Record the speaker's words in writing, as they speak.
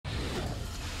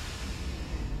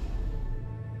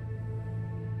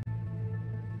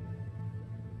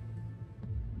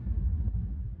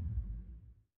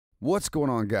What's going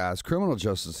on, guys? Criminal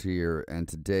Justice here, and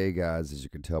today, guys, as you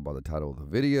can tell by the title of the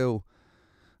video,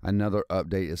 another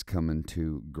update is coming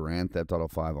to Grand Theft Auto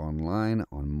 5 Online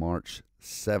on March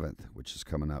 7th, which is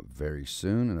coming up very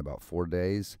soon in about 4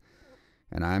 days.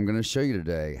 And I'm going to show you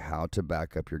today how to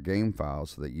back up your game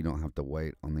files so that you don't have to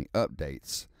wait on the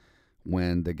updates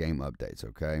when the game updates,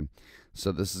 okay?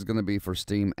 So this is going to be for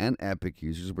Steam and Epic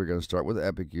users. We're going to start with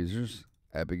Epic users.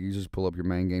 Epic users, pull up your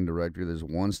main game directory. There's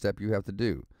one step you have to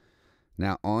do.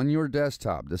 Now, on your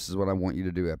desktop, this is what I want you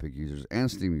to do, Epic users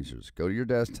and Steam users. Go to your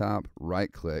desktop,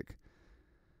 right-click,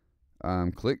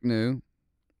 click New,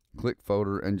 click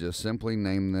Folder, and just simply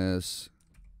name this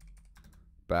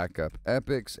Backup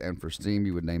Epics, and for Steam,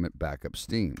 you would name it Backup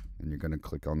Steam. And you're going to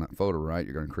click on that folder, right?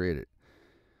 You're going to create it.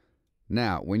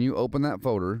 Now, when you open that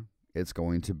folder, it's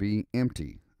going to be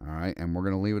empty, all right? And we're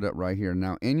going to leave it up right here.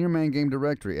 Now, in your main game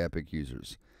directory, Epic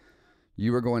users,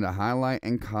 you are going to highlight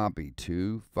and copy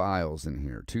two files in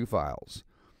here, two files.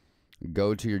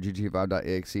 Go to your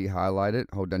GTAV.exe, highlight it,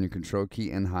 hold down your control key,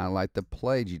 and highlight the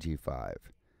play GT5.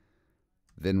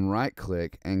 Then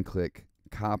right-click and click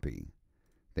copy.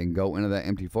 Then go into that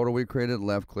empty folder we created,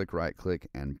 left-click, right-click,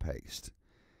 and paste.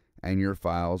 And your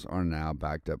files are now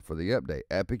backed up for the update.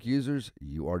 Epic users,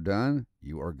 you are done.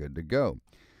 You are good to go.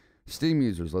 Steam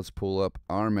users, let's pull up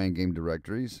our main game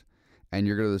directories. And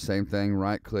you're going to do the same thing,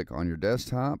 right-click on your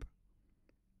desktop.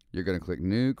 You're going to click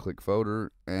New, click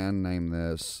Folder, and name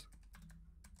this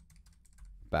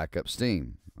Backup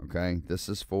Steam, okay? This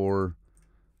is for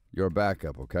your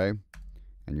backup, okay?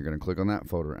 And you're going to click on that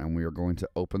folder, and we are going to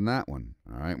open that one,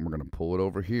 all right? And we're going to pull it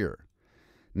over here.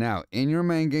 Now, in your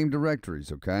main game directories,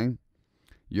 okay,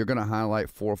 you're going to highlight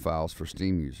 4 files for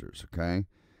Steam users, okay?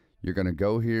 You're going to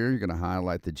go here, you're going to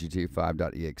highlight the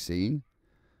GTA5.exe.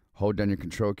 Hold down your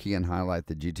control key and highlight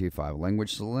the GTA 5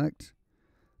 language select,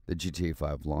 the GTA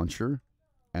 5 launcher,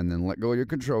 and then let go of your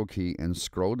control key and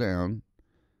scroll down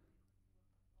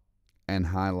and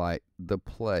highlight the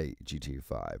play GTA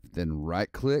 5. Then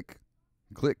right click,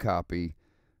 click copy,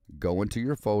 go into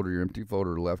your folder, your empty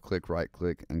folder, left click, right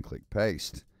click, and click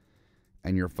paste.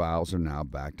 And your files are now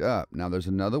backed up. Now there's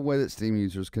another way that Steam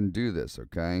users can do this,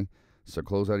 okay? So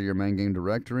close out of your main game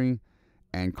directory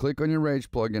and click on your Rage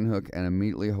plugin hook and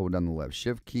immediately hold down the left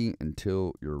shift key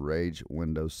until your Rage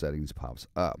Windows settings pops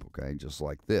up, okay? Just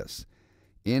like this.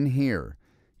 In here,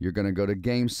 you're going to go to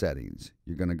game settings.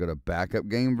 You're going to go to backup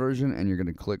game version, and you're going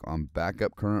to click on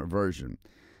backup current version.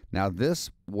 Now,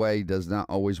 this way does not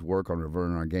always work on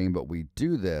reverting our game, but we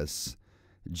do this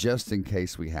just in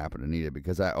case we happen to need it,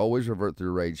 because I always revert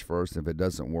through Rage first. If it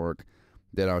doesn't work,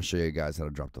 then I'll show you guys how to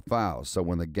drop the files. So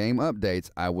when the game updates,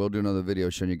 I will do another video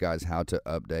showing you guys how to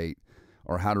update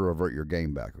or how to revert your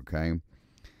game back, okay?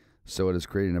 So it is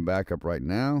creating a backup right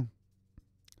now,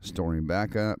 storing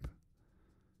backup,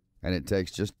 and it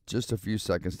takes just a few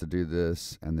seconds to do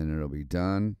this, and then it'll be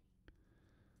done.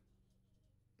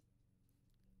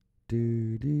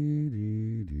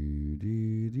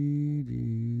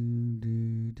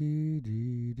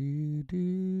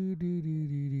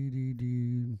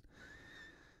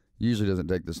 Usually doesn't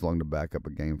take this long to back up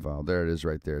a game file. There it is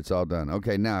right there. It's all done.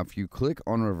 Okay, now if you click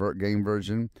on revert game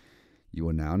version, you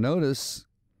will now notice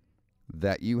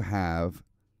that you have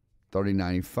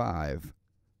 3095,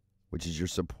 which is your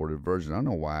supported version. I don't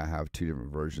know why I have 2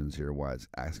 different versions here, why it's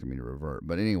asking me to revert.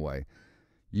 But anyway,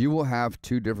 you will have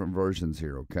 2 different versions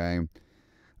here, okay?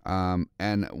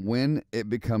 And when it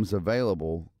becomes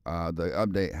available, the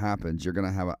update happens, you're going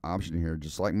to have an option here,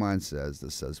 just like mine says,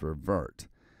 that says revert.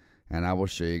 And I will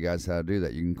show you guys how to do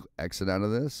that. You can exit out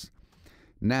of this.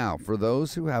 Now, for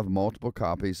those who have multiple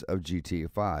copies of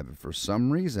GTA 5, if for some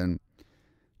reason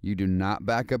you do not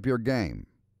back up your game,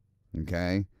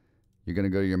 okay, you're going to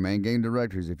go to your main game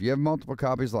directories. If you have multiple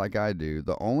copies like I do,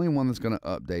 the only one that's going to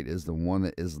update is the one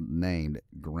that is named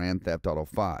Grand Theft Auto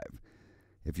 5.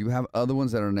 If you have other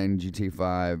ones that are named GTA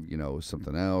 5, you know,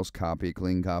 something else, copy,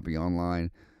 clean copy,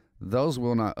 online, those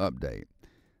will not update.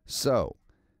 So,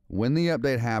 when the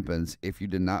update happens, if you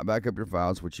did not back up your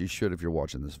files, which you should if you're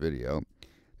watching this video,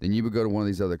 then you would go to one of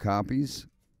these other copies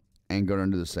and go down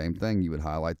and do the same thing. You would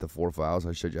highlight the 4 files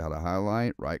I showed you how to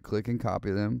highlight, right-click and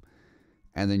copy them,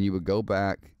 and then you would go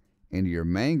back into your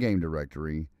main game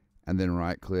directory and then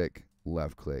right-click,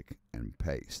 left-click, and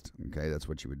paste. Okay, that's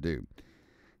what you would do.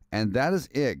 And that is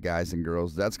it, guys and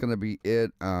girls. That's going to be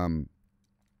it.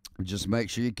 Just make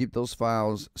sure you keep those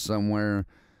files somewhere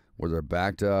where they're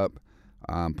backed up.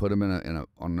 Put them on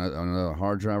another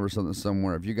hard drive or something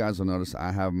somewhere. If you guys will notice,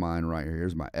 I have mine right here.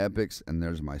 Here's my Epics, and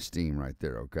there's my Steam right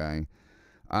there, okay?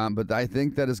 But I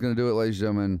think that is going to do it, ladies and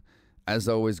gentlemen. As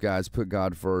always, guys, put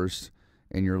God first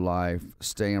in your life.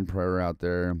 Stay in prayer out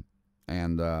there.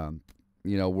 And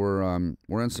you know,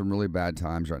 we're in some really bad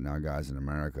times right now, guys, in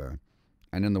America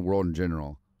and in the world in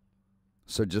general.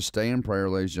 So just stay in prayer,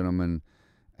 ladies and gentlemen,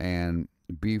 and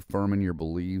be firm in your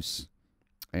beliefs.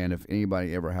 And if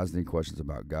anybody ever has any questions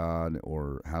about God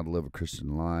or how to live a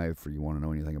Christian life, or you want to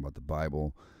know anything about the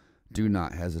Bible, do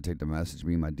not hesitate to message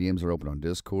me. My DMs are open on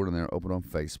Discord and they're open on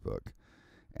Facebook.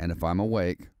 And if I'm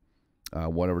awake,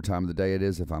 whatever time of the day it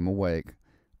is, if I'm awake,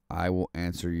 I will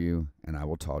answer you and I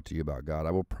will talk to you about God.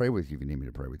 I will pray with you if you need me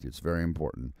to pray with you. It's very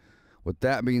important. With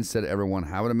that being said, everyone,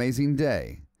 have an amazing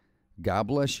day. God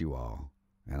bless you all,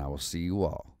 and I will see you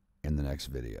all in the next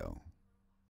video.